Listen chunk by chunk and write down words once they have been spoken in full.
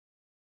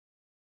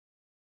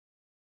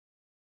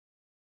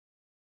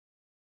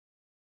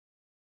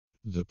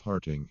The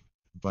Parting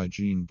by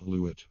Jean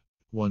Blewett.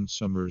 One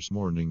summer's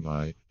morning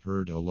I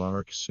heard a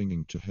lark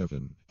singing to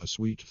heaven, a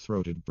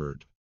sweet-throated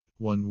bird.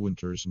 One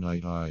winter's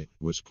night I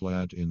was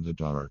glad in the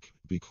dark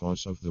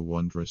because of the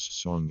wondrous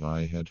song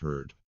I had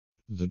heard.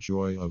 The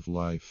joy of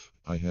life,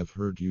 I have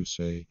heard you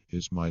say,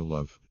 is my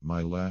love,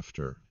 my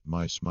laughter,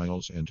 my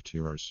smiles and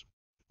tears.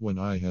 When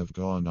I have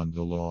gone on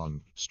the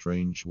long,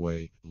 strange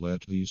way,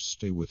 let these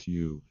stay with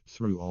you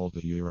through all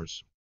the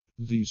years.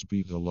 These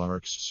be the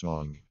lark's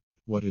song.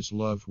 What is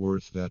love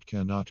worth that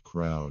cannot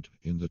crowd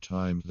in the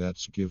time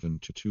that's given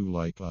to two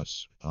like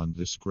us on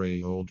this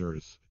gray old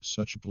earth,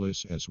 such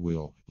bliss as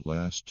will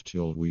last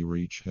till we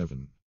reach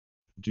heaven?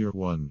 Dear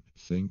one,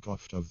 think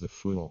oft of the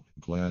full,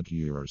 glad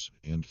years,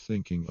 and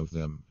thinking of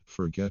them,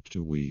 forget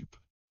to weep.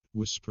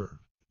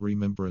 Whisper,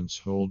 remembrance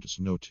holds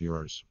no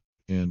tears,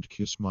 and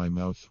kiss my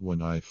mouth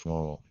when I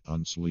fall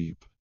on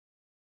sleep.